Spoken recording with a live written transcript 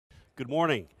Good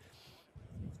morning.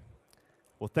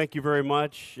 Well, thank you very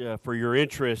much for your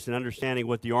interest in understanding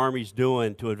what the Army's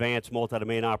doing to advance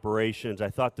multi-domain operations.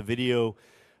 I thought the video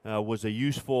was a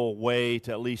useful way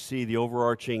to at least see the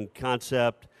overarching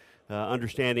concept,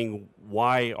 understanding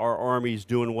why our Army's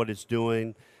doing what it's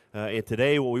doing. And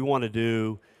today what we want to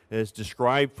do is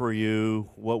describe for you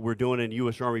what we're doing in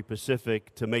U.S. Army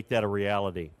Pacific to make that a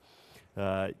reality.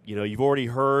 You've already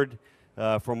heard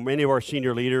from many of our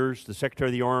senior leaders. The Secretary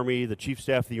of the Army, the Chief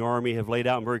Staff of the Army have laid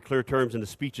out in very clear terms in the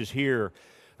speeches here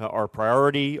our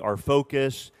priority, our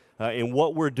focus, and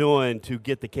what we're doing to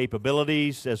get the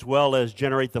capabilities as well as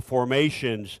generate the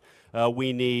formations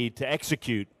we need to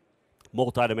execute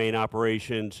multi-domain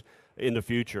operations in the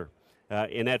future.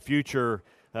 In that future,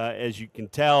 as you can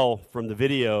tell from the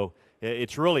video,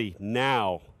 it's really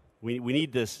now. We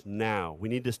need this now. We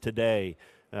need this today.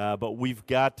 But we've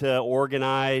got to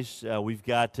organize, we've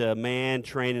got to man,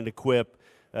 train, and equip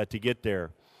to get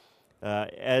there.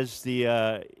 As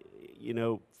the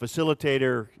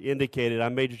facilitator indicated,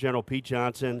 I'm Major General Pete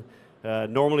Johnson,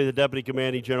 normally the Deputy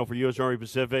Commanding General for U.S. Army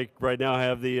Pacific. Right now I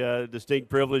have the distinct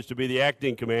privilege to be the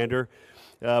Acting Commander.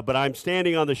 But I'm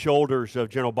standing on the shoulders of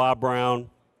General Bob Brown,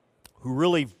 who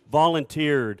really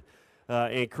volunteered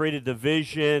and created the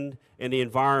vision and the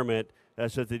environment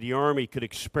so that the Army could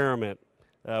experiment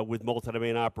with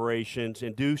multi-domain operations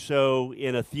and do so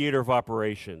in a theater of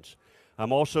operations.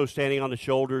 I'm also standing on the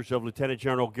shoulders of Lieutenant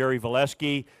General Gary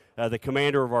Valesky, the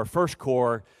commander of our 1st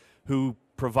Corps, who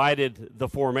provided the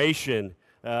formation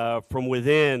from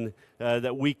within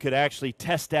that we could actually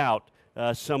test out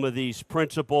some of these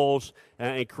principles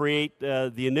and create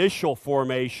the initial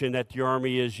formation that the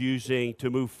Army is using to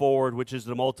move forward, which is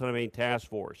the multi-domain task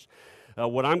force.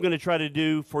 What I'm going to try to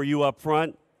do for you up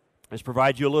front is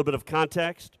provide you a little bit of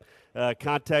context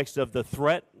of the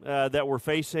threat that we're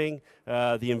facing,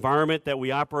 the environment that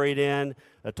we operate in,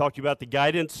 talk to you about the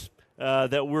guidance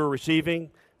that we're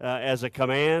receiving as a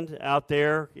command out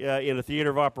there in a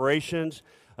theater of operations,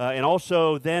 and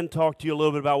also then talk to you a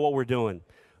little bit about what we're doing,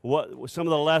 what some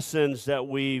of the lessons that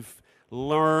we've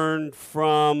learned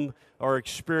from our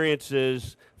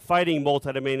experiences fighting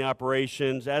multi-domain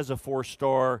operations as a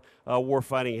 4-star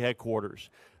warfighting headquarters.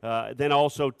 Then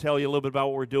also tell you a little bit about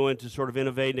what we're doing to sort of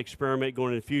innovate and experiment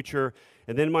going into the future.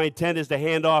 And then my intent is to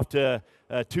hand off to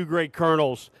 2 great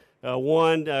colonels.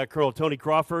 One, Colonel Tony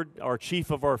Crawford, our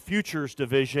chief of our Futures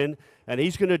Division, and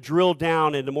he's going to drill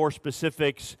down into more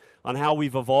specifics on how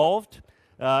we've evolved,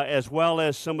 as well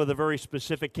as some of the very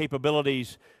specific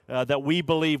capabilities that we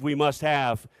believe we must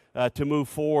have to move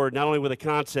forward, not only with a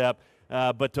concept,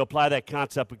 but to apply that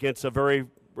concept against a very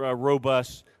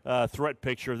robust threat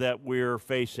picture that we're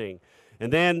facing.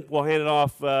 And then we'll hand it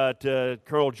off to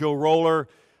COL Joe Roller,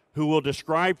 who will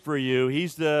describe for you.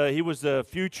 He was the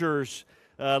Futures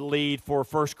lead for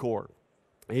 1st Corps.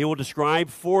 He will describe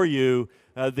for you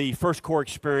the 1st Corps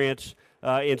experience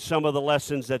in some of the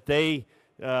lessons that they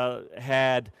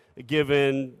had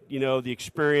given, the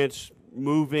experience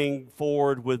moving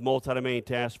forward with multi-domain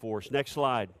task force. Next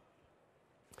slide.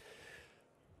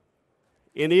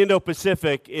 In the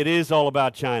Indo-Pacific, it is all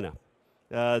about China.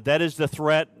 That is the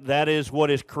threat. That is what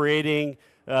is creating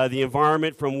the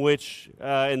environment from which,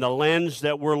 and the lens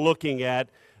that we're looking at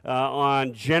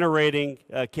on generating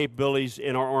capabilities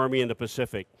in our Army in the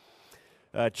Pacific.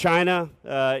 China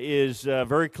is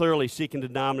very clearly seeking to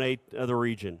dominate the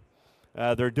region.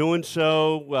 They're doing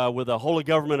so with a whole of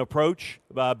government approach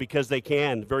because they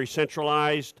can. Very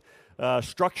centralized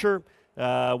structure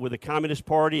with the Communist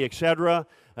Party, etc.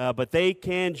 But they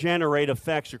can generate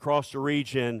effects across the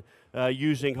region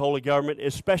using whole of government,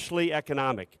 especially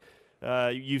economic.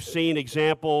 You've seen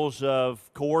examples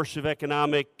of coercive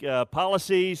economic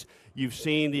policies. You've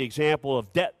seen the example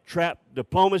of debt trap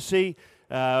diplomacy.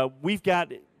 We've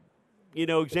got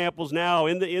examples now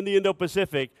in the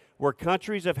Indo-Pacific where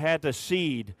countries have had to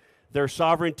cede their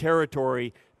sovereign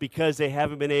territory because they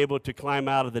haven't been able to climb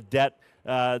out of the debt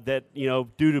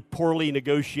due to poorly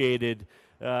negotiated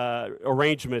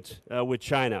arrangements with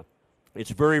China. It's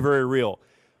very, very real.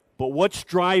 But what's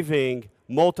driving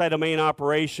multi-domain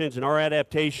operations and our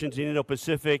adaptations in the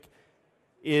Indo-Pacific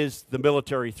is the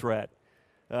military threat.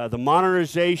 The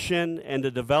modernization and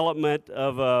the development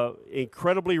of an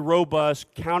incredibly robust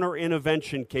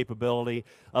counter-intervention capability,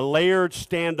 a layered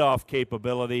standoff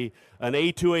capability, an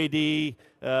A2AD,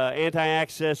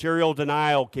 anti-access aerial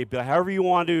denial capability, however you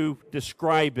want to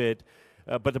describe it.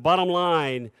 But the bottom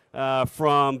line,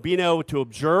 from being able to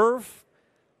observe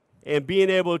and being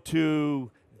able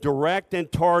to direct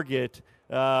and target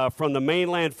from the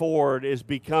mainland forward is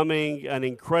becoming an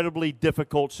incredibly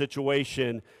difficult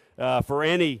situation for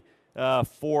any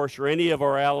force or any of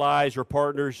our allies or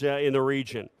partners in the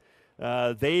region.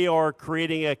 They are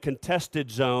creating a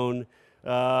contested zone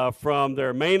from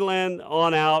their mainland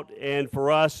on out, and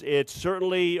for us, it's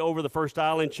certainly over the first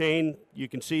island chain. You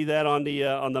can see that on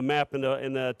the map in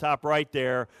the top right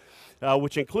there,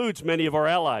 which includes many of our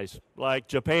allies like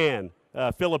Japan,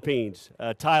 Philippines,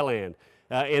 Thailand,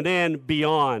 and then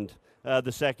beyond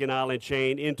the second island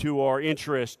chain into our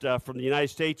interest from the United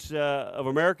States of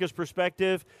America's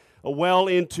perspective, well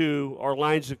into our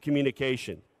lines of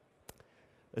communication.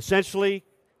 Essentially,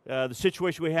 the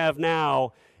situation we have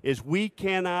now is we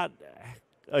cannot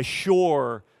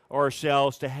assure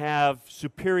ourselves to have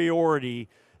superiority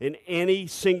in any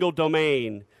single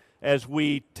domain as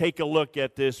we take a look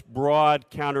at this broad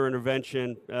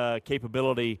counter-intervention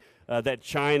capability that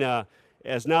China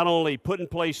has not only put in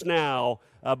place now,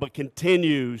 but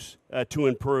continues to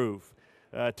improve.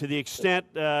 To the extent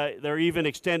they're even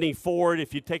extending forward,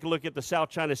 if you take a look at the South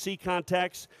China Sea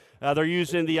context, they're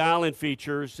using the island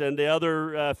features and the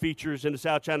other features in the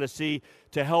South China Sea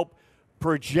to help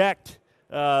project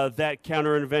that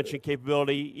counter-intervention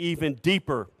capability even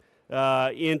deeper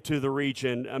into the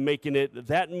region, making it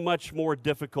that much more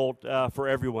difficult for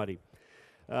everybody.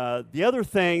 The other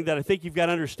thing that I think you've got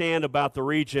to understand about the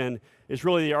region is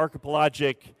really the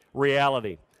archipelagic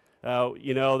reality.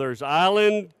 You know, there's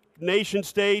island nation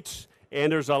states,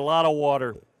 and there's a lot of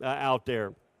water out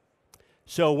there.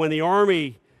 So when the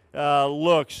Army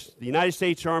the United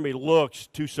States Army looks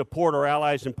to support our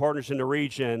allies and partners in the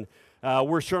region,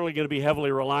 we're certainly going to be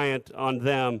heavily reliant on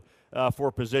them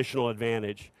for positional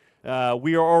advantage.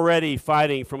 We are already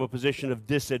fighting from a position of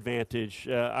disadvantage,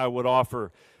 I would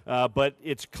offer, but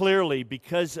it's clearly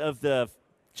because of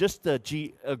just the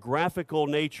geographical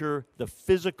nature, the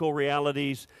physical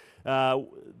realities,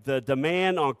 the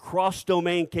demand on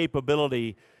cross-domain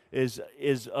capability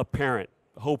is apparent,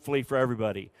 hopefully for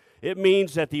everybody. It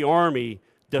means that the Army,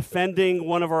 defending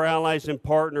one of our allies and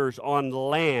partners on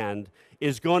land,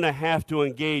 is going to have to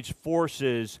engage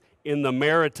forces in the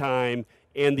maritime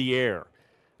and the air.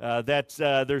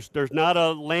 There's not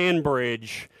a land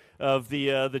bridge of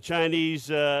the Chinese,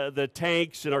 the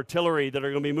tanks and artillery that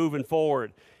are going to be moving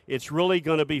forward. It's really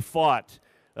going to be fought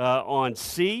on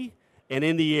sea and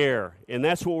in the air, and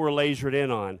that's what we're lasered in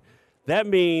on. That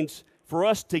means for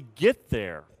us to get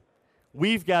there,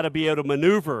 we've got to be able to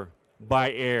maneuver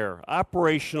by air,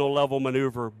 operational level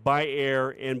maneuver by air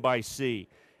and by sea,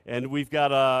 and we've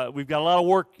got a lot of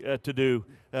work to do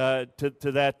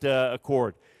to that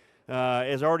accord.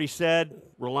 As I already said,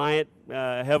 reliant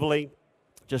heavily,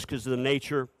 just because of the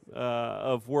nature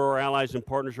of where our allies and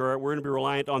partners are, we're going to be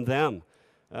reliant on them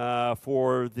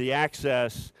for the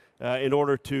access in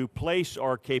order to place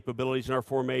our capabilities and our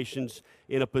formations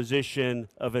in a position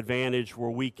of advantage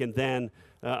where we can then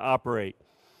operate.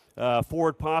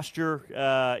 Forward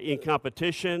posture in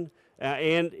competition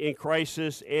and in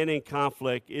crisis and in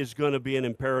conflict is going to be an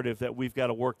imperative that we've got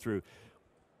to work through.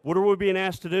 What are we being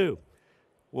asked to do?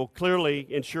 Well, clearly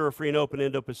ensure a free and open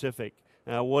Indo-Pacific.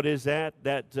 What is that?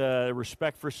 That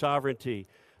respect for sovereignty,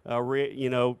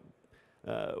 an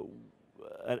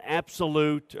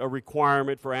absolute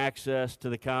requirement for access to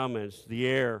the commons, the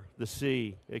air, the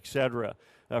sea, etc.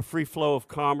 Free flow of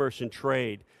commerce and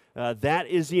trade. That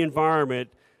is the environment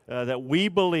that we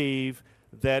believe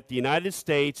that the United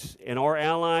States and our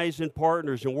allies and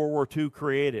partners in World War II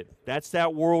created. That's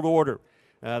that world order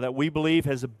that we believe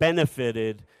has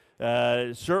benefited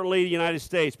certainly the United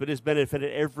States, but has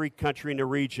benefited every country in the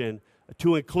region,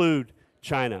 to include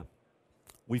China.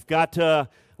 We've got to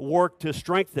work to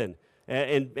strengthen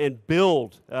and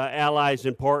build allies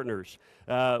and partners.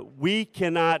 We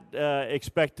cannot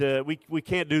expect to, we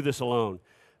can't do this alone.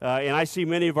 And I see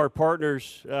many of our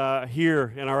partners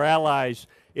here and our allies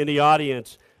in the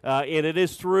audience, and it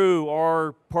is through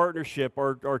our partnership,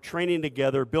 our training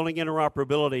together, building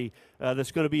interoperability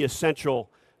that's going to be essential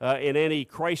in any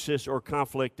crisis or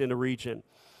conflict in the region.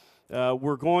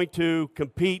 We're going to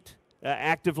compete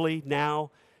actively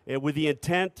now with the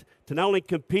intent to not only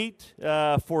compete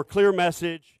for clear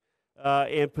message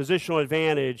and positional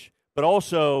advantage, but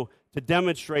also to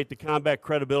demonstrate the combat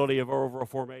credibility of our overall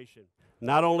formation,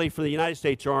 not only for the United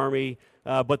States Army,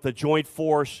 but the joint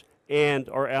force and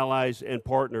our allies and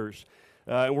partners.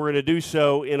 And we're going to do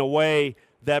so in a way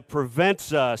that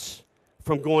prevents us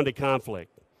from going to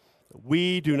conflict.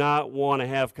 We do not want to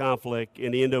have conflict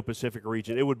in the Indo-Pacific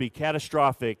region. It would be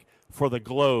catastrophic for the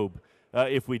globe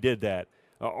if we did that.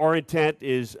 Our intent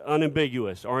is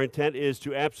unambiguous. Our intent is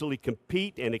to absolutely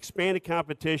compete and expand the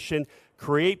competition,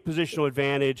 create positional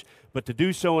advantage, but to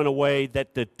do so in a way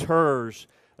that deters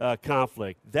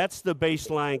conflict. That's the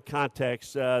baseline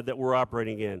context that we're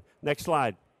operating in. Next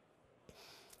slide.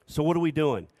 So what are we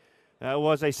doing?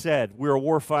 Well, as I said, we're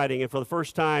warfighting, and for the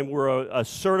first time, we're a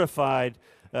certified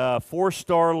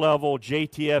 4-star level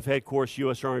JTF head course,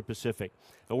 U.S. Army Pacific.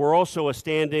 And we're also a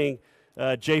standing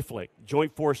JFLC,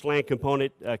 Joint Force Land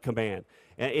Component Command.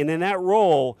 And in that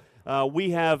role,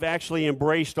 we have actually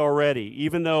embraced already,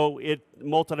 even though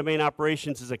multi-domain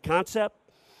operations is a concept,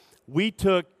 we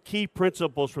took key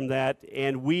principles from that,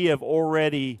 and we have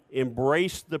already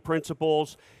embraced the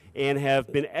principles and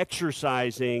have been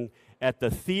exercising at the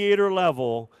theater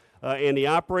level and the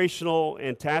operational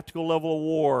and tactical level of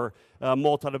war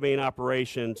multi-domain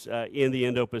operations in the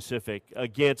Indo-Pacific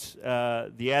against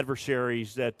the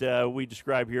adversaries that we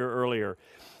described here earlier.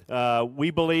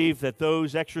 We believe that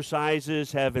those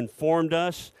exercises have informed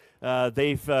us.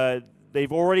 They've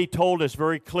already told us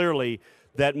very clearly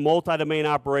that multi-domain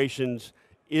operations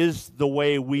is the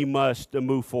way we must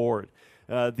move forward.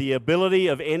 The ability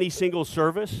of any single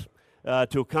service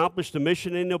to accomplish the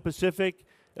mission in the Pacific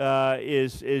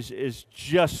is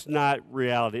just not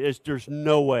reality. There's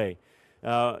no way.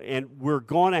 And we're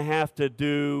going to have to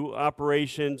do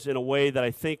operations in a way that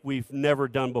I think we've never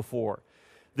done before.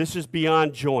 This is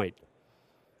beyond joint.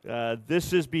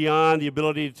 This is beyond the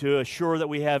ability to assure that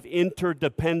we have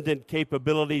interdependent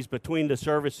capabilities between the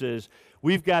services.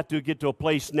 We've got to get to a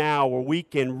place now where we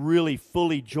can really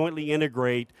fully jointly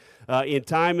integrate in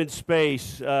time and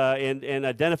space and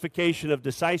identification of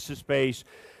decisive space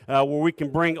where we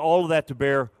can bring all of that to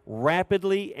bear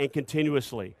rapidly and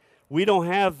continuously. We don't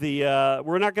have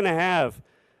we're not going to have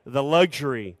the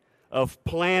luxury of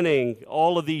planning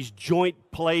all of these joint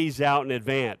plays out in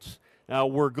advance.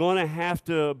 We're going to have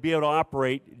to be able to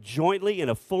operate jointly in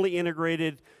a fully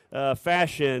integrated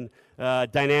fashion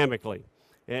dynamically.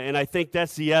 And I think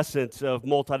that's the essence of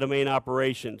multi-domain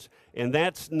operations. And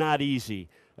that's not easy.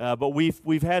 But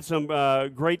we've had some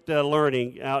great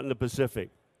learning out in the Pacific.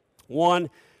 One,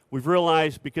 we've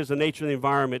realized because of the nature of the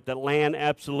environment that land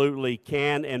absolutely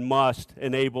can and must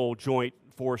enable joint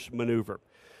force maneuver.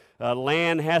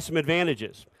 Land has some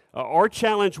advantages. Our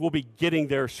challenge will be getting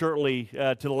there certainly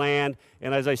to land,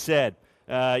 and as I said,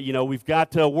 we've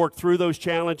got to work through those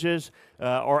challenges.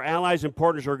 Our allies and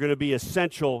partners are going to be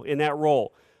essential in that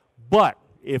role. But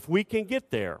if we can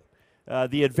get there,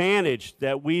 the advantage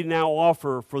that we now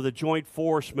offer for the joint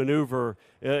force maneuver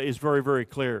is very, very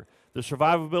clear. The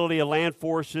survivability of land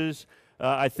forces,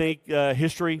 I think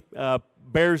history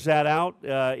bears that out,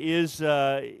 is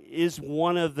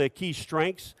one of the key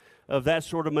strengths of that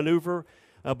sort of maneuver.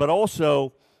 But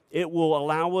also, it will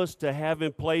allow us to have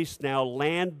in place now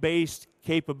land-based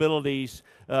capabilities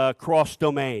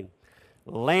cross-domain.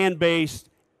 Land-based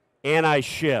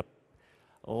anti-ship,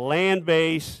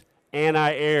 land-based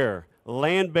anti-air,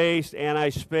 land-based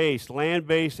anti-space,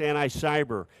 land-based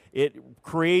anti-cyber. It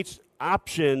creates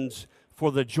options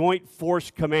for the Joint Force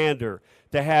Commander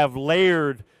to have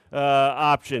layered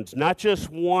options, not just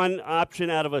one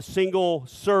option out of a single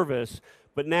service,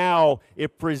 but now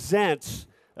it presents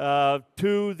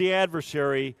to the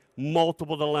adversary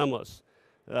multiple dilemmas,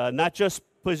 not just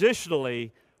positionally,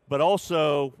 but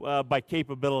also by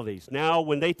capabilities. Now,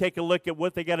 when they take a look at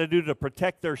what they got to do to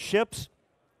protect their ships,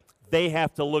 they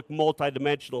have to look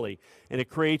multidimensionally, and it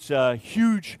creates a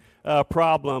huge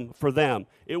problem for them.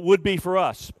 It would be for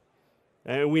us,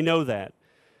 and we know that.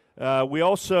 We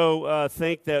also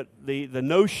think that the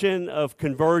notion of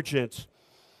convergence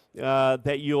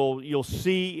that you'll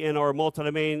see in our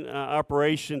multi-domain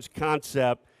operations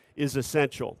concept is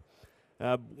essential.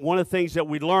 One of the things that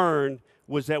we learned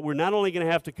was that we're not only going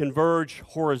to have to converge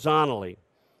horizontally,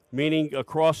 meaning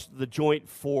across the joint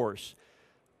force,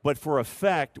 but for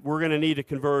effect, we're going to need to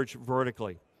converge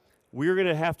vertically. We're going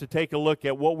to have to take a look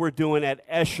at what we're doing at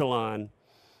echelon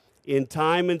in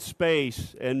time and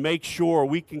space and make sure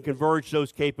we can converge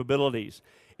those capabilities.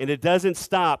 And it doesn't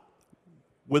stop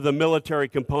with a military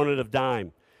component of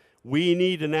DIME. We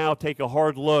need to now take a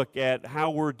hard look at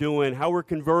how we're doing, how we're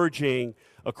converging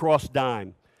across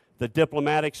DIME, the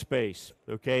diplomatic space,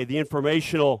 okay, the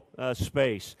informational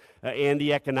space, and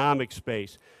the economic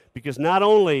space. Because not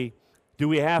only do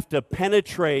we have to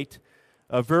penetrate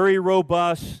a very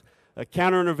robust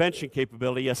counter-intervention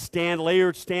capability, a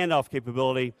layered standoff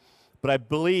capability, but I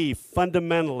believe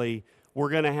fundamentally we're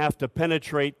going to have to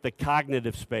penetrate the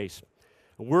cognitive space.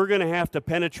 We're going to have to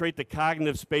penetrate the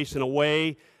cognitive space in a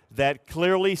way that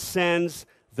clearly sends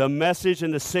the message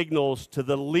and the signals to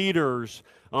the leaders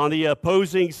on the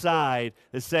opposing side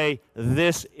to say,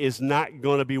 this is not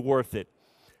going to be worth it.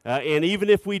 And even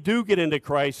if we do get into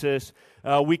crisis,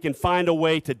 we can find a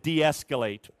way to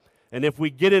de-escalate. And if we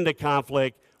get into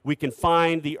conflict, we can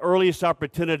find the earliest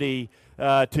opportunity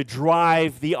to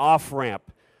drive the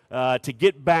off-ramp, to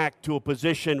get back to a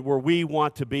position where we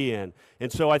want to be in.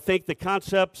 And so I think the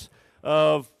concepts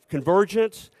of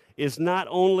convergence is not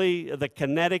only the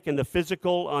kinetic and the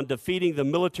physical on defeating the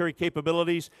military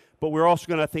capabilities, but we're also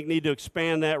going to, I think, need to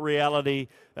expand that reality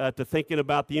to thinking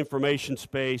about the information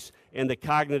space and the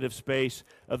cognitive space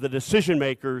of the decision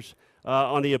makers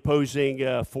on the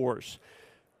opposing force.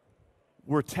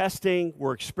 We're testing,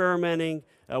 we're experimenting,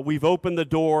 we've opened the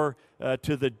door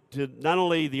to not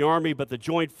only the Army but the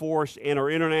Joint Force and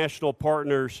our international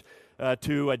partners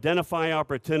to identify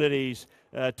opportunities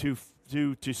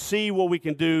to see what we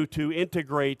can do to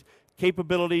integrate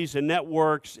capabilities and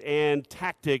networks and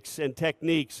tactics and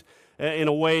techniques in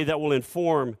a way that will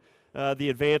inform the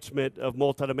advancement of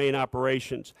multi-domain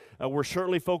operations. We're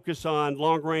certainly focused on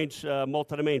long-range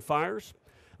multi-domain fires.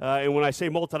 And when I say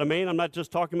multi-domain, I'm not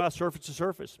just talking about surface to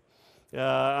surface.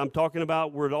 I'm talking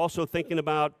about, we're also thinking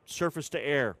about surface to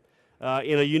air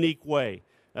in a unique way.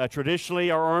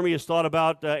 Traditionally, our Army has thought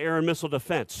about air and missile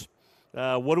defense.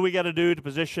 What do we got to do to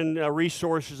position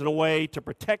resources in a way to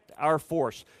protect our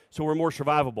force so we're more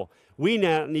survivable? We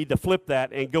now need to flip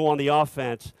that and go on the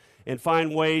offense and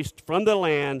find ways from the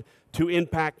land to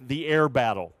impact the air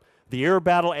battle. The air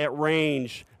battle at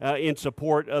range in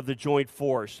support of the Joint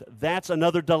Force. That's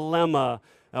another dilemma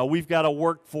we've got to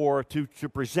work for to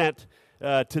present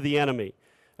to the enemy.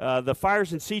 The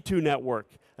fires in C2 network.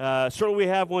 Certainly we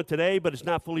have one today, but it's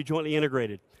not fully jointly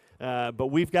integrated. But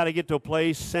we've got to get to a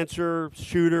place, sensor,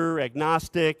 shooter,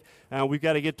 agnostic. We've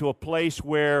got to get to a place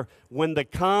where when the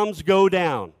comms go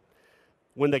down,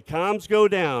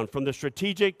 from the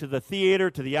strategic to the theater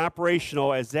to the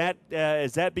operational, as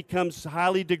that becomes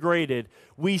highly degraded,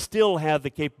 we still have the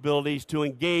capabilities to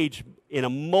engage in a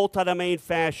multi-domain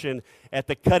fashion at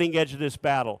the cutting edge of this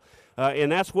battle.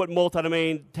 And that's what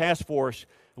multi-domain task force,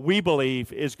 we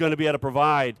believe, is going to be able to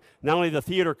provide not only the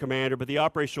theater commander, but the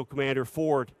operational commander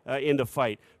forward into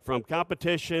fight, from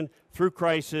competition through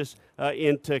crisis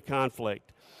into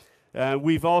conflict.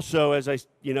 We've also, as I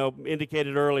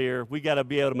indicated earlier, we got to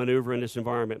be able to maneuver in this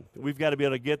environment. We've got to be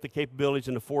able to get the capabilities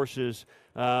and the forces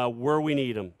where we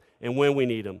need them and when we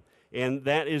need them. And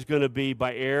that is going to be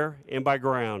by air and by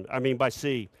ground, by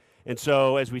sea. And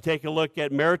so as we take a look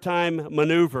at maritime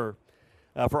maneuver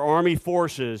for Army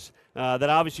forces, that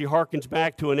obviously harkens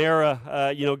back to an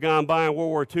era gone by in World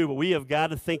War II, but we have got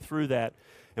to think through that.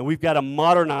 And we've got to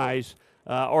modernize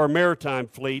our maritime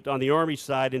fleet on the Army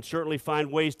side and certainly find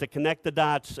ways to connect the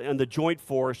dots and the Joint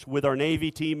Force with our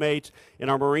Navy teammates and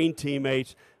our Marine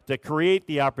teammates to create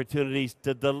the opportunities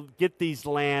to get these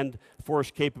land force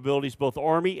capabilities, both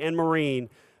Army and Marine,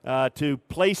 to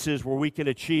places where we can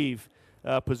achieve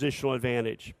positional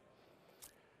advantage.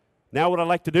 Now what I'd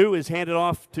like to do is hand it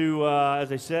off to,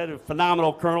 as I said, a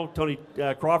phenomenal Colonel, Tony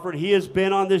Crawford. He has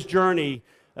been on this journey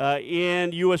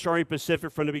in U.S. Army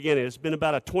Pacific from the beginning. It's been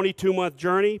about a 22-month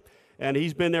journey, and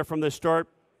he's been there from the start.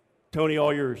 Tony,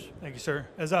 all yours. Thank you, sir.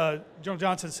 As General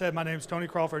Johnson said, my name is Tony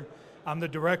Crawford. I'm the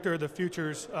director of the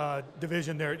Futures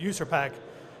Division there at USARPAC.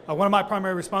 One of my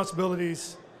primary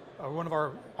responsibilities, one of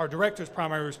our director's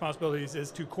primary responsibilities,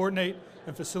 is to coordinate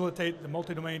and facilitate the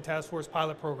multi-domain task force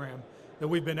pilot program that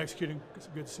we've been executing. It's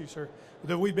good to see you, sir.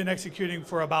 That we've been executing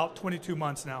for about 22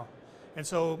 months now. And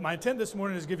so my intent this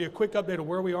morning is to give you a quick update of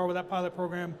where we are with that pilot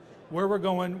program, where we're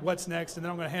going, what's next, and then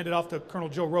I'm going to hand it off to Colonel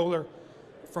Joe Roller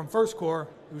from First Corps,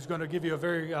 who's going to give you a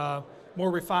very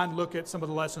more refined look at some of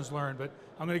the lessons learned. But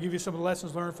I'm going to give you some of the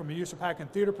lessons learned from a USARPAC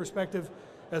and theater perspective,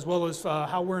 as well as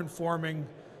how we're informing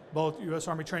both U.S.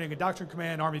 Army Training and Doctrine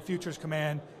Command, Army Futures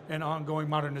Command, and ongoing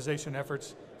modernization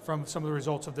efforts from some of the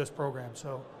results of this program.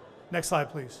 So next slide,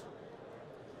 please.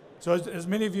 So as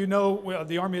many of you know,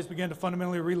 the Army has begun to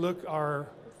fundamentally relook our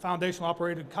foundational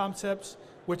operating concepts,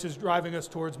 which is driving us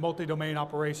towards multi-domain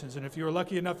operations. And if you were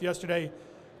lucky enough yesterday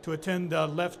to attend the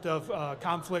left of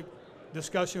conflict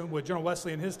discussion with General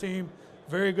Wesley and his team,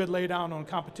 very good laydown on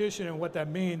competition and what that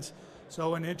means.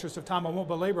 So in the interest of time, I won't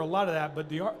belabor a lot of that, but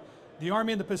the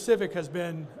Army in the Pacific has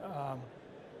been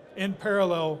in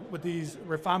parallel with these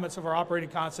refinements of our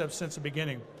operating concepts since the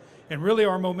beginning. And really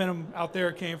our momentum out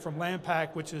there came from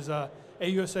LandPAC, which is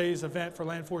AUSA's event for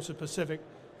Land Forces Pacific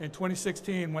in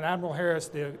 2016, when Admiral Harris,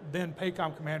 the then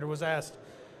PACOM commander, was asked,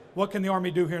 what can the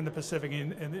Army do here in the Pacific?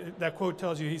 And that quote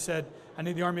tells you, he said, I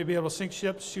need the Army to be able to sink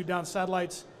ships, shoot down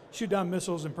satellites, shoot down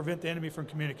missiles, and prevent the enemy from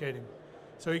communicating.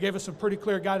 So he gave us some pretty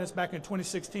clear guidance back in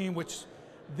 2016, which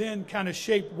then kind of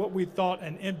shaped what we thought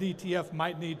an MDTF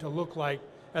might need to look like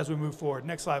as we move forward.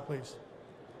 Next slide, please.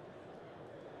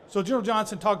 So General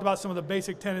Johnson talked about some of the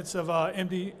basic tenets of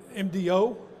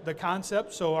MDO, the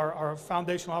concept, so our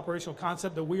foundational operational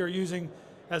concept that we are using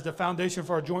as the foundation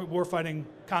for our joint warfighting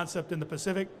concept in the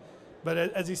Pacific. But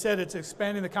as he said, it's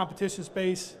expanding the competition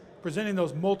space, presenting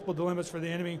those multiple dilemmas for the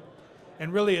enemy,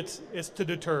 and really it's to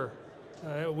deter.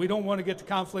 We don't want to get to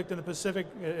conflict in the Pacific.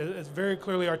 It's very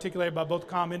clearly articulated by both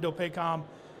COM, Indo-PACOM,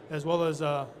 as well as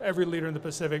every leader in the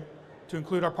Pacific, to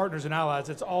include our partners and allies.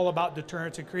 It's all about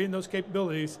deterrence and creating those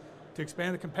capabilities to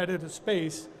expand the competitive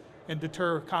space and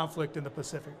deter conflict in the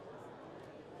Pacific.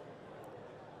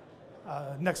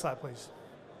 Next slide, please.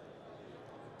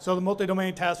 So the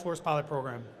Multi-Domain Task Force Pilot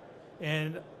Program.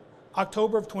 In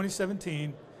October of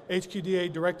 2017,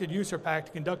 HQDA directed USARPAC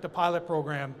to conduct a pilot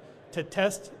program to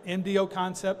test MDO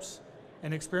concepts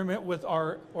and experiment with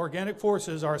our organic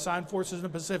forces, our assigned forces in the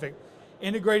Pacific,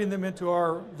 integrating them into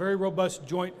our very robust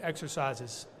joint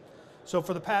exercises. So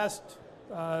for the past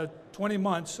 20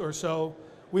 months or so,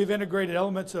 we've integrated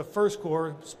elements of 1st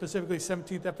Corps, specifically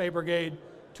 17th FA Brigade,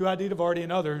 2ID Divardi,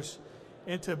 and others,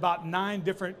 into about 9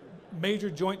 different major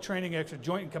joint training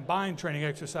joint and combined training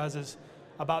exercises,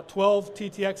 about 12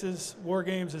 TTXs, war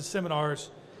games, and seminars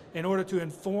in order to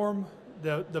inform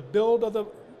the build of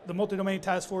the multi-domain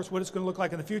task force, what it's going to look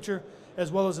like in the future,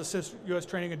 as well as assist U.S.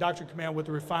 Training and Doctrine Command with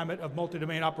the refinement of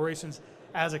multi-domain operations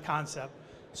as a concept.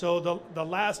 So the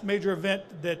last major event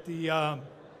that the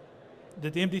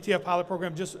MDTF pilot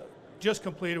program just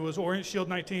completed was Orient Shield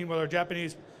 19 with our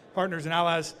Japanese partners and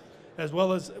allies, as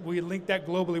well as we linked that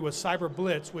globally with Cyber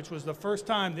Blitz, which was the first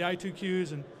time the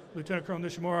I2Qs and Lieutenant Colonel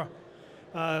Nishimura,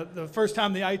 the first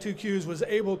time the I2Qs was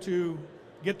able to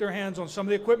get their hands on some of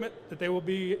the equipment that they will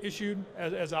be issued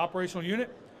as an operational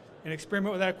unit and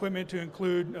experiment with that equipment to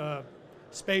include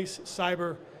space,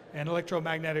 cyber, and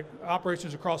electromagnetic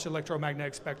operations across the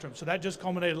electromagnetic spectrum. So that just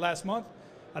culminated last month.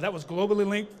 That was globally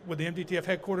linked with the MDTF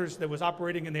headquarters that was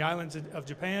operating in the islands of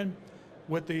Japan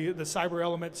with the cyber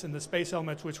elements and the space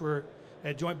elements, which were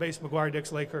at Joint Base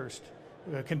McGuire-Dix Lakehurst,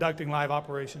 conducting live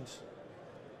operations.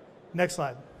 Next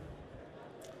slide.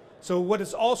 So what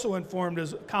it's also informed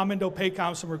is COM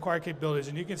Indo-PACOM some required capabilities.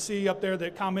 And you can see up there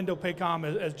that COM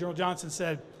Indo-PACOM, as General Johnson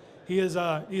said, he is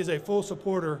a full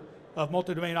supporter of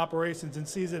multi-domain operations and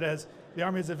sees it as the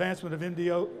Army's advancement of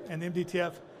MDO and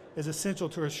MDTF is essential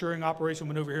to assuring operational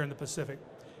maneuver here in the Pacific.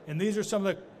 And these are some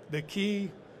of the key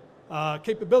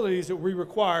capabilities that we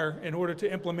require in order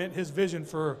to implement his vision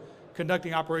for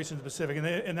conducting operations in the Pacific.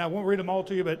 And I won't read them all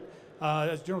to you, but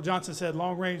as General Johnson said,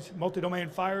 long-range multi-domain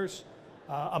fires,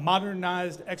 a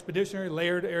modernized expeditionary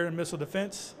layered air and missile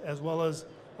defense, as well as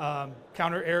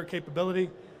counter-air capability.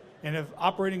 And if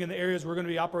operating in the areas we're going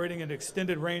to be operating in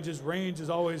extended ranges, range is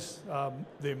always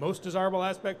the most desirable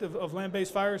aspect of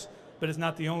land-based fires, but it's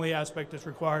not the only aspect that's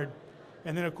required.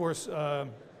 And then, of course,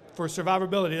 for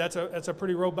survivability, that's a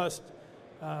pretty robust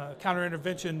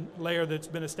counter-intervention layer that's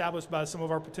been established by some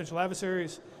of our potential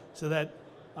adversaries, so that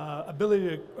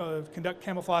ability to conduct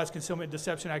camouflage, concealment, and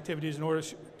deception activities in order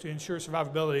to ensure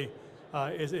survivability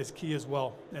is key as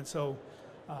well. And so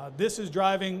this is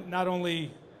driving not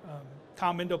only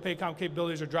COM Indo-PACOM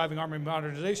capabilities are driving Army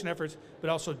modernization efforts, but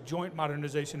also joint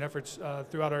modernization efforts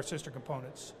throughout our sister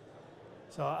components.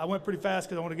 So I went pretty fast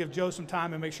because I want to give Joe some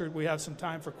time and make sure we have some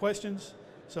time for questions.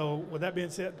 So with that being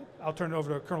said, I'll turn it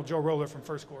over to Colonel Joe Roller from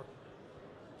 1st Corps.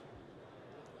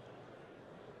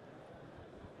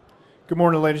 Good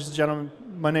morning, ladies and gentlemen.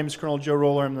 My name is Colonel Joe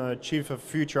Roller. I'm the Chief of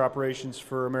Future Operations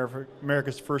for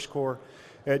America's 1st Corps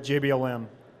at JBLM.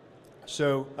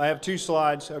 So I have 2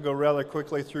 slides. I'll go rather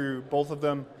quickly through both of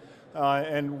them.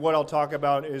 And what I'll talk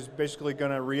about is basically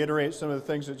going to reiterate some of the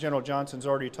things that General Johnson's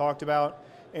already talked about.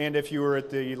 And if you were at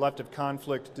the left of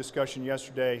conflict discussion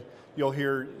yesterday, you'll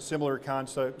hear similar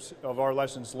concepts of our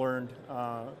lessons learned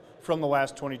from the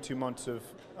last 22 months of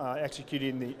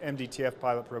executing the MDTF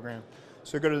pilot program.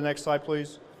 So go to the next slide,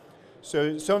 please.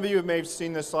 So some of you may have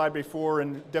seen this slide before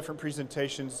in different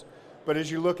presentations, but as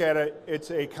you look at it,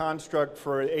 it's a construct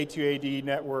for an A2AD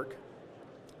network,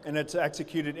 and it's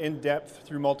executed in depth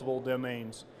through multiple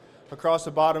domains. Across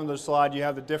the bottom of the slide, you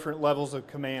have the different levels of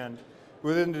command.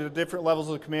 Within the different levels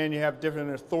of command, you have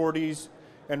different authorities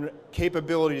and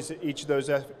capabilities at each of those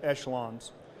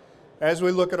echelons. As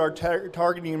we look at our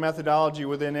targeting methodology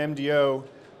within MDO,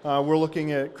 we're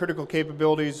looking at critical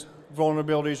capabilities,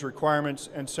 vulnerabilities, requirements,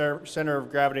 and center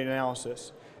of gravity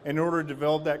analysis. In order to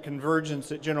develop that convergence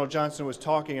that General Johnson was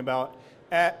talking about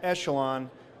at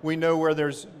echelon, we know where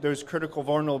those critical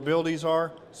vulnerabilities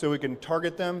are, so we can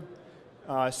target them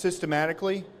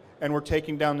systematically, and we're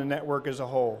taking down the network as a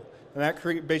whole. And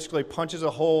that basically punches a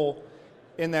hole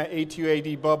in that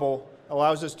A2AD bubble,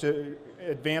 allows us to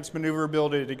advance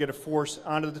maneuverability to get a force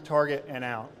onto the target and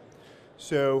out.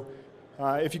 So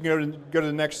If you can go to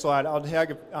the next slide,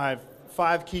 I have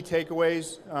 5 key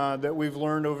takeaways that we've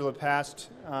learned over the past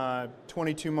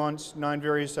 22 months, 9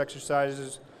 various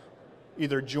exercises,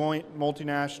 either joint,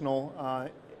 multinational,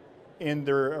 in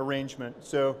their arrangement.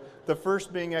 So the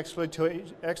first being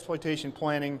exploitation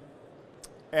planning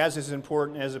as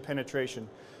important as a penetration.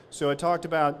 So I talked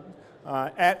about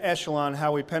at echelon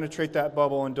how we penetrate that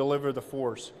bubble and deliver the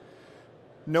force.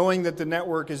 Knowing that the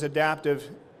network is adaptive,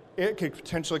 it could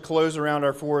potentially close around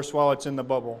our force while it's in the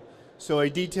bubble. So a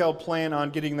detailed plan on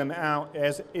getting them out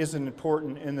is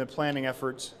important in the planning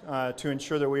efforts to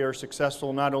ensure that we are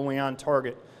successful not only on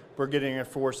target, but getting a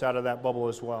force out of that bubble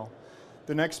as well.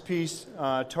 The next piece,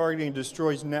 targeting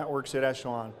destroys networks at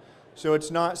echelon. So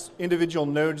it's not individual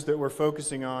nodes that we're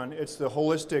focusing on, it's the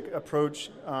holistic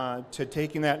approach to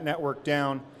taking that network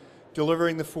down,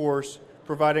 delivering the force,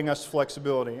 providing us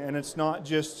flexibility. And it's not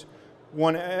just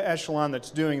one echelon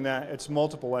that's doing that, it's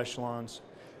multiple echelons.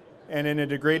 And in a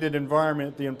degraded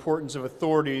environment, the importance of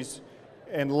authorities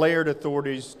and layered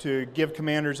authorities to give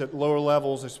commanders at lower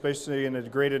levels, especially in a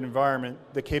degraded environment,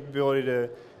 the capability to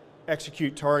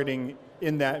execute targeting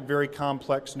in that very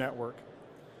complex network.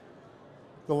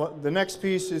 The next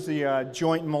piece is the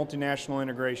joint multinational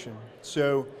integration.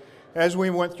 So as we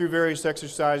went through various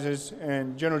exercises,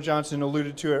 and General Johnson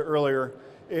alluded to it earlier,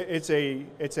 it's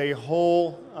a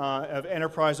whole of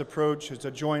enterprise approach, it's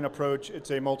a joint approach,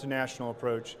 it's a multinational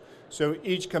approach. So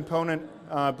each component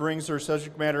brings their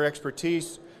subject matter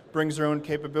expertise, brings their own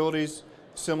capabilities,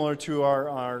 similar to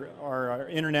our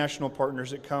international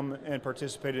partners that come and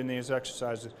participate in these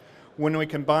exercises. When we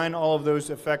combine all of those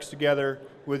effects together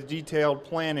with detailed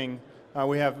planning,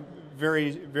 we have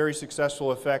very, very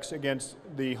successful effects against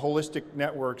the holistic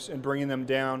networks and bringing them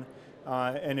down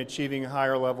and achieving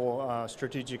higher level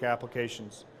strategic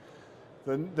applications.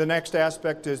 The next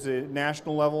aspect is the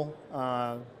national level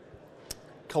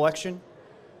collection.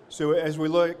 So as we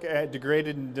look at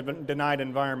degraded and denied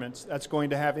environments, that's going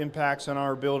to have impacts on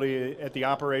our ability at the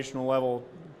operational level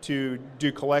to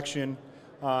do collection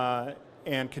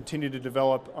and continue to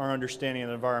develop our understanding of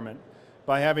the environment.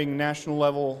 By having national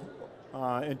level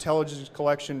intelligence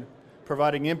collection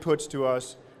providing inputs to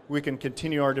us, we can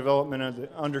continue our development of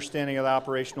the understanding of the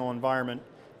operational environment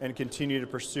and continue to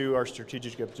pursue our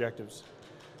strategic objectives.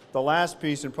 The last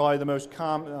piece, and probably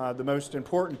the most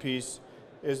important piece,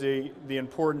 is the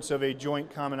importance of a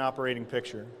joint common operating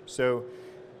picture. So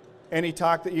any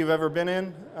talk that you've ever been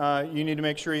in, you need to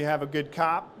make sure you have a good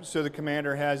COP so the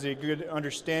commander has a good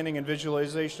understanding and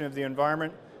visualization of the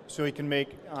environment so he can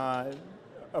make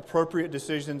appropriate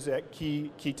decisions at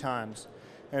key times.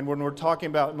 And when we're talking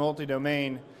about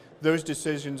multi-domain, those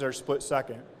decisions are split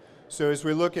second. So as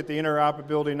we look at the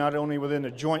interoperability not only within the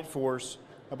joint force,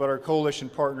 but our coalition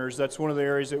partners, that's one of the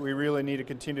areas that we really need to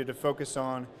continue to focus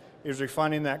on, is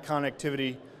refining that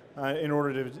connectivity in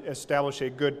order to establish a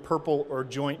good purple or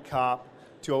joint COP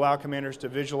to allow commanders to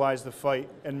visualize the fight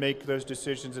and make those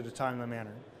decisions in a timely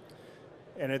manner.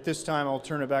 And at this time, I'll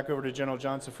turn it back over to General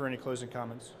Johnson for any closing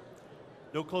comments.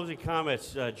 No closing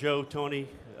comments. Joe, Tony,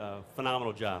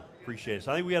 phenomenal job. Appreciate it.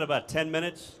 So I think we got about 10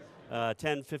 minutes,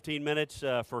 10, 15 minutes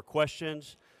for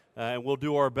questions, and we'll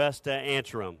do our best to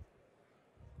answer them.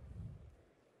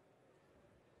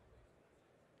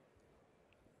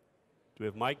 Do we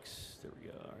have mics? There we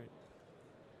go. All right.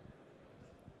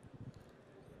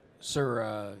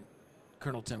 Sir,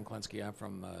 Colonel Tim Klinsky, I'm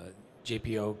from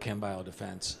JPO Chem Bio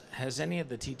Defense. Has any of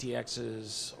the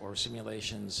TTXs or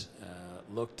simulations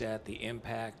looked at the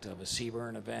impact of a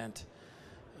CBRN event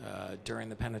during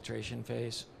the penetration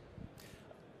phase?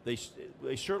 They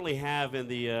certainly have in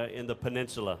the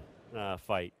Peninsula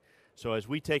fight. So as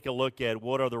we take a look at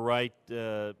what are the right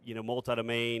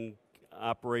multi-domain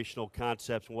operational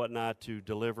concepts and whatnot to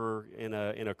deliver in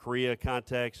a Korea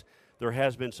context, there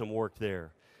has been some work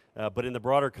there. But in the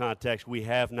broader context, we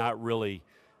have not really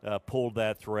pulled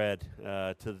that thread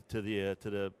to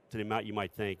the amount you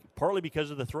might think, partly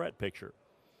because of the threat picture.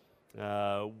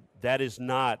 That is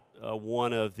not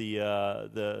one of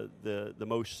the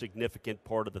most significant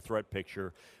part of the threat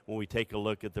picture when we take a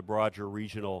look at the broader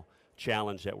regional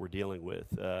challenge that we're dealing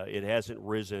with. It hasn't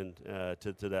risen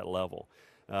to that level.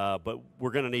 But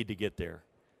we're going to need to get there.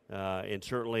 And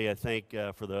certainly I think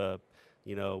for the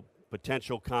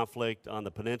potential conflict on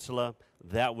the peninsula,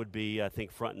 that would be, I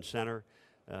think, front and center.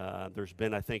 There's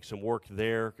been, I think, some work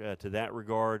there to that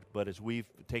regard, but as we've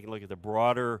taken a look at the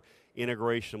broader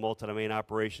integration of multi-domain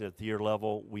operation at theater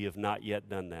level, we have not yet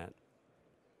done that.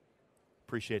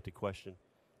 Appreciate the question.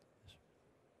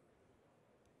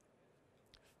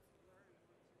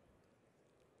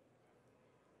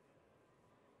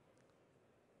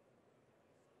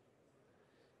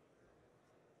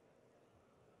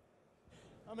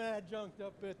 I'm an adjunct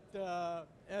up at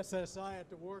SSI at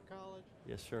the War College.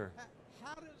 Yes, sir.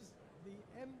 How does the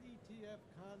MDTF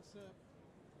concept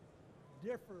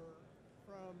differ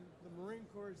from the Marine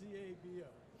Corps' EABO?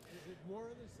 Is it more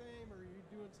of the same, or are you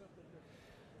doing something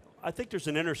different? I think there's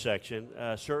an intersection.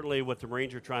 Certainly what the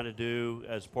Marines are trying to do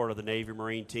as part of the Navy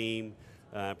Marine team,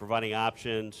 providing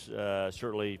options,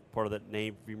 certainly part of that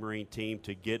Navy Marine team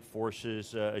to get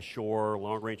forces ashore,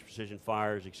 long-range precision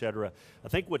fires, et cetera. I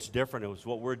think what's different is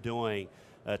what we're doing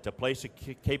to place a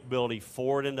capability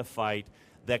forward in the fight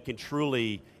that can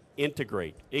truly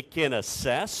integrate. It can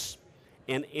assess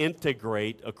and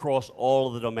integrate across all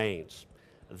of the domains.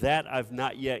 That I've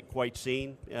not yet quite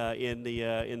seen in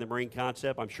the Marine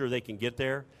concept. I'm sure they can get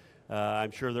there.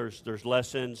 I'm sure there's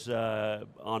lessons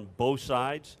on both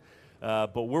sides.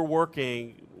 But we're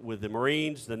working with the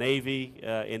Marines, the Navy,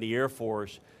 and the Air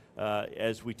Force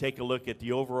as we take a look at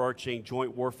the overarching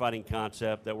joint warfighting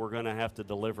concept that we're going to have to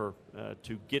deliver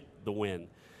to get the win.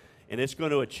 And it's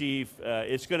going to achieve.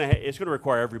 It's going to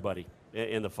require everybody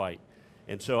in the fight.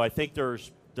 And so I think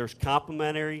there's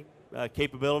complementary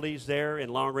capabilities there in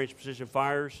long-range precision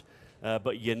fires,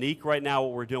 but unique right now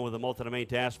what we're doing with the multi-domain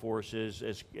task force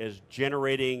is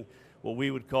generating what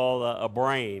we would call a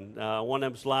brain. One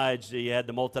of them slides, you had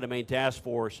the multi-domain task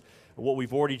force. What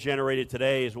we've already generated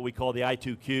today is what we call the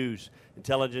I2Qs,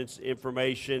 intelligence,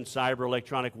 information, cyber,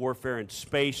 electronic warfare, and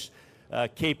space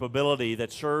capability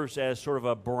that serves as sort of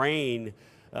a brain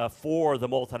for the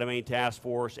multi-domain task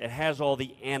force. It has all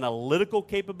the analytical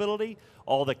capability,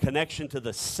 all the connection to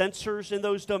the sensors in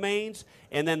those domains,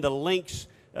 and then the links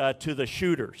to the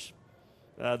shooters.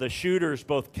 The shooters,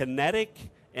 both kinetic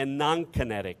and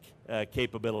non-kinetic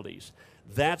capabilities.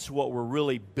 That's what we're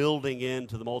really building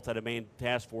into the multi-domain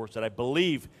task force that I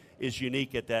believe is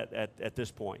unique at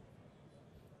this point.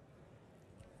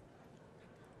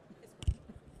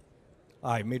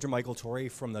 Hi, Major Michael Torrey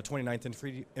from the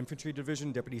 29th Infantry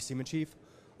Division, Deputy Seaman Chief.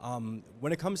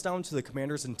 When it comes down to the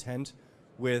commander's intent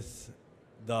with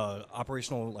the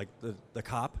operational, like the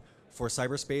COP for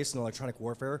cyberspace and electronic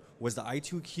warfare, was the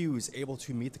I2Qs able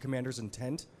to meet the commander's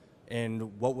intent?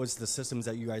 And what was the systems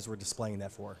that you guys were displaying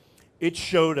that for? It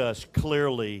showed us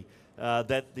clearly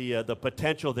that the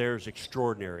potential there is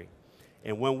extraordinary.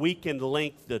 And when we can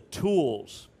link the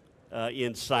tools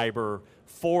in cyber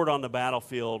forward on the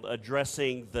battlefield,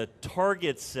 addressing the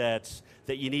target sets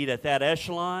that you need at that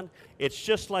echelon, it's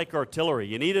just like artillery.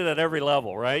 You need it at every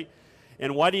level, right?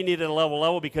 And why do you need it at a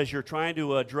level? Because you're trying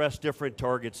to address different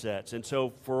target sets. And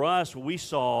so for us, we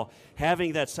saw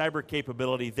having that cyber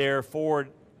capability there forward,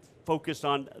 focused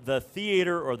on the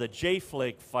theater or the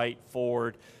JFLIC fight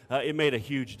forward, it made a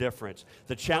huge difference.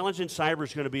 The challenge in cyber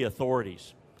is going to be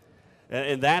authorities.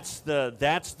 And that's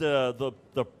the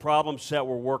problem set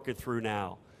we're working through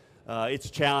now.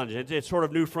 It's challenging. It's sort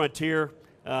of new frontier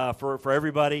for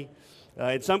everybody.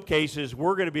 In some cases,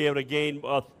 we're going to be able to gain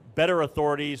better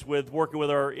authorities with working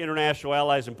with our international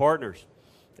allies and partners.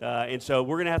 And so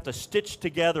we're going to have to stitch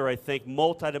together, I think,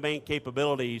 multi-domain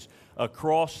capabilities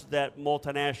across that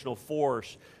multinational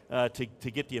force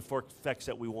to get the effects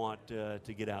that we want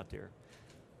to get out there.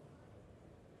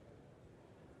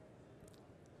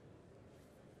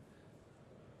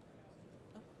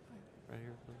 Right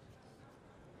here,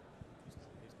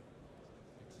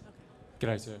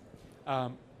 please. G'day,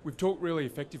 sir. We've talked really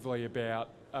effectively about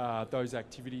those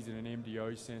activities in an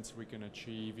MDO sense we can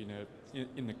achieve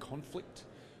in the conflict.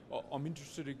 I'm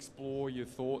interested to explore your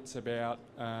thoughts about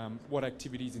what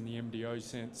activities in the MDO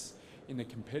sense in the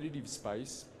competitive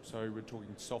space, so we're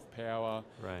talking soft power,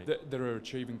 right, that are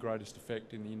achieving greatest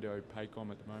effect in the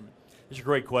Indo-PACOM at the moment. It's a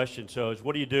great question. So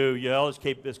what do? You always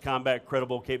keep this combat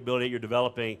credible capability that you're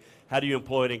developing. How do you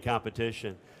employ it in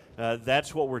competition?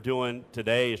 That's what we're doing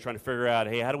today, is trying to figure out,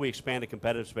 hey, how do we expand the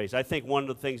competitive space? I think one of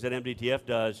the things that MDTF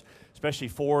does, especially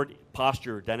forward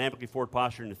posture, dynamically forward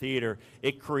posture in the theater,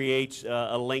 it creates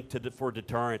a link for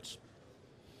deterrence.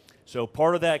 So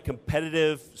part of that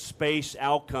competitive space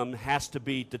outcome has to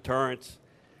be deterrence.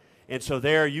 And so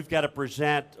there you've got to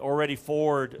present already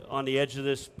forward on the edge of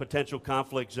this potential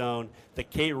conflict zone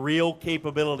the real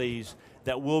capabilities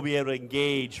that we'll be able to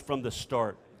engage from the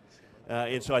start.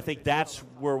 And so I think that's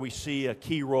where we see a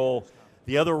key role.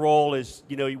 The other role is,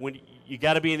 when you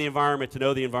got to be in the environment to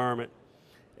know the environment.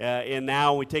 And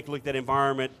now when we take a look at that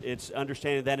environment, it's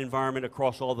understanding that environment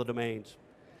across all the domains.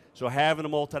 So having a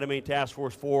multi-domain task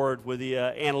force forward with the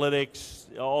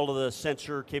analytics, all of the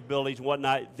sensor capabilities and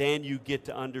whatnot, then you get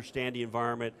to understand the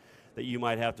environment that you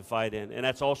might have to fight in. And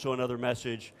that's also another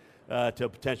message to a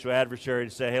potential adversary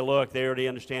to say, hey, look, they already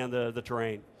understand the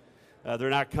terrain. They're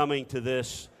not coming to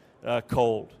this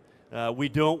cold. We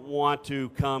don't want to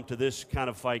come to this kind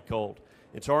of fight cold.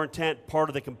 It's our intent, part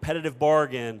of the competitive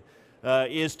bargain,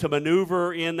 is to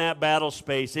maneuver in that battle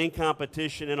space, in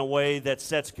competition, in a way that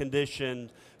sets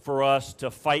conditions for us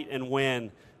to fight and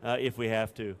win if we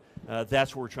have to.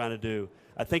 That's what we're trying to do.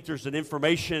 I think there's an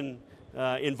information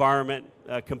environment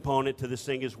component to this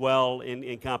thing as well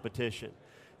in competition.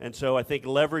 And so I think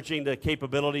leveraging the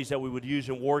capabilities that we would use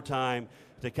in wartime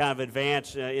to kind of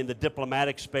advance in the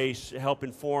diplomatic space, help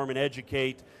inform and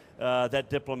educate that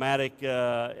diplomatic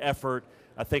effort,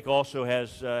 I think also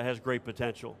has great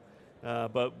potential.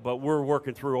 But we're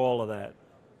working through all of that.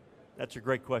 That's a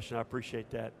great question. I appreciate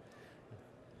that.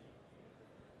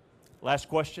 Last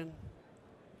question.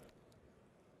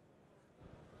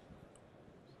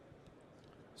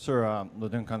 Sir,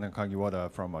 Lieutenant Colonel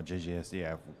Kagiwara from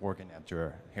JGSDF, working at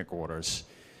your headquarters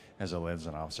as a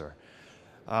liaison officer.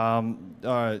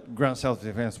 Ground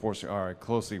Self-Defense Force are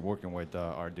closely working with the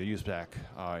USARPAC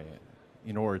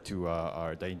in order to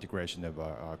the integration of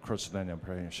cross-domain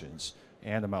operations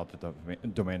and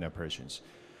multi-domain operations.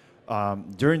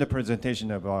 During the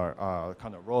presentation of our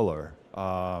Colonel Roller,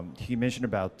 he mentioned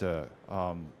about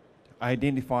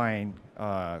identifying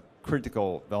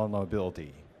critical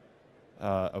vulnerability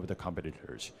of the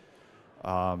competitors.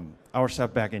 Our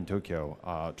staff back in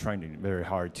Tokyo trying very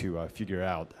hard to figure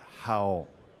out how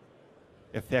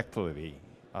effectively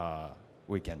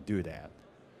we can do that.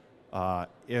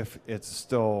 If it's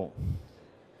still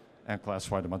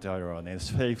unclassified material, and it's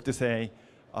safe to say,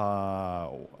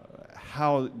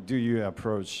 how do you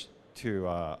approach to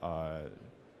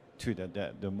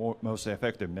the most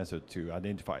effective method to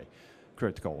identify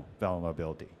critical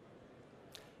vulnerability?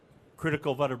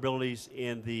 Critical vulnerabilities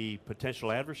in the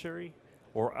potential adversary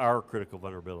or our critical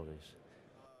vulnerabilities?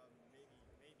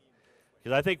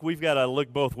 Because I think we've got to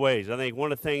look both ways. I think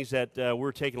one of the things that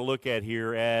we're taking a look at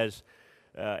here as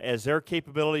their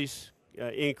capabilities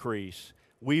increase,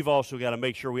 we've also got to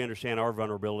make sure we understand our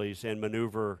vulnerabilities and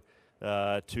maneuver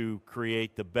to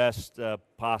create the best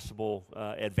possible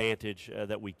advantage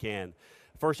that we can.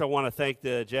 First, I want to thank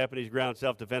the Japanese Ground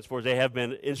Self-Defense Force. They have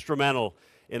been instrumental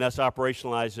in us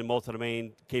operationalizing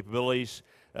multi-domain capabilities.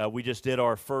 We just did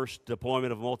our first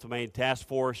deployment of a multi-domain task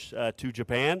force to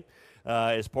Japan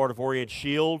as part of Orient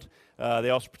Shield. They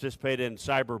also participated in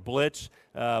Cyber Blitz,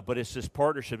 but it's this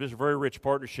partnership. This is a very rich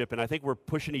partnership, and I think we're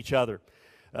pushing each other.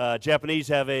 Japanese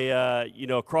have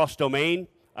a cross-domain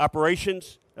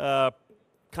operations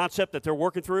concept that they're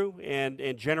working through and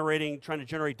trying to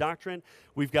generate doctrine.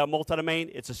 We've got multi-domain.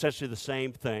 It's essentially the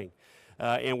same thing.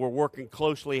 And we're working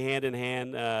closely hand in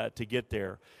hand to get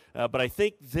there. But I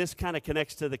think this kind of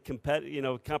connects to the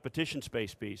competition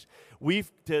space piece.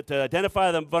 To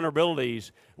identify the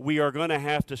vulnerabilities, we are going to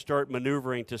have to start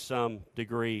maneuvering to some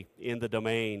degree in the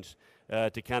domains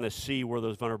to kind of see where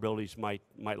those vulnerabilities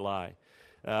might lie.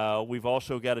 We've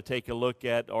also got to take a look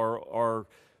at our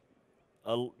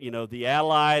the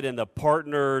allied and the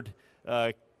partnered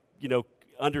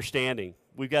understanding.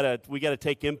 We got to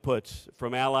take inputs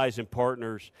from allies and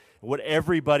partners, what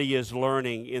everybody is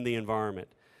learning in the environment.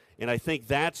 And I think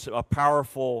that's a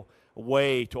powerful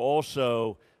way to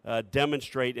also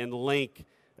demonstrate and link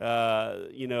to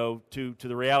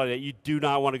the reality that you do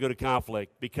not want to go to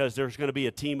conflict, because there's going to be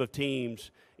a team of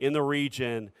teams in the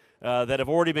region that have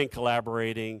already been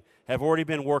collaborating, have already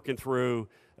been working through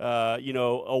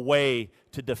a way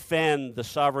to defend the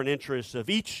sovereign interests of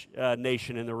each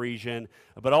nation in the region,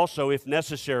 but also, if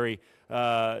necessary,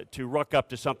 to ruck up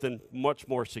to something much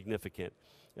more significant.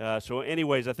 So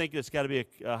anyways, I think it's got to be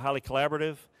a highly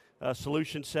collaborative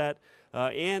solution set,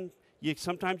 and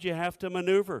sometimes you have to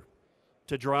maneuver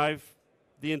to drive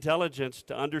the intelligence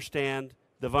to understand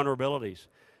the vulnerabilities.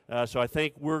 So I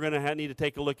think we're going to need to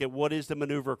take a look at what is the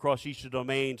maneuver across each of the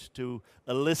domains to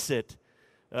elicit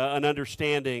an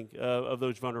understanding of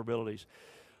those vulnerabilities.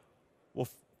 Well,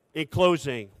 in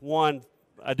closing, one,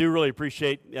 I do really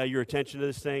appreciate your attention to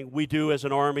this thing. We do, as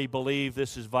an Army, believe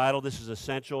this is vital, this is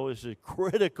essential, this is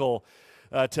critical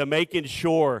to making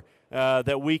sure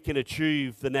that we can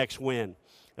achieve the next win.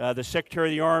 The Secretary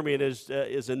of the Army, in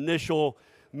his initial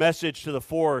message to the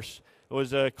force,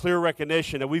 was a clear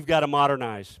recognition that we've got to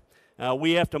modernize.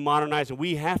 We have to modernize, and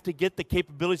we have to get the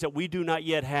capabilities that we do not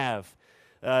yet have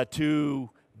to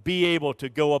be able to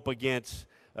go up against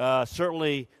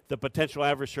certainly the potential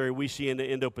adversary we see in the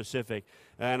Indo-Pacific.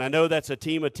 And I know that's a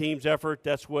team of teams effort.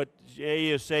 That's what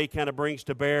AUSA kind of brings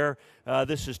to bear.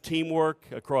 This is teamwork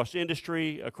across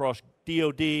industry, across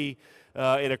DoD,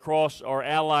 and across our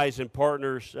allies and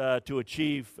partners to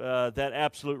achieve that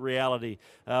absolute reality.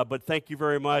 But thank you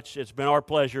very much. It's been our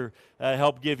pleasure to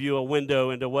help give you a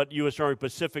window into what U.S. Army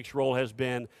Pacific's role has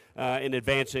been in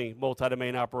advancing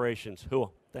multi-domain operations.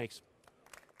 Thanks.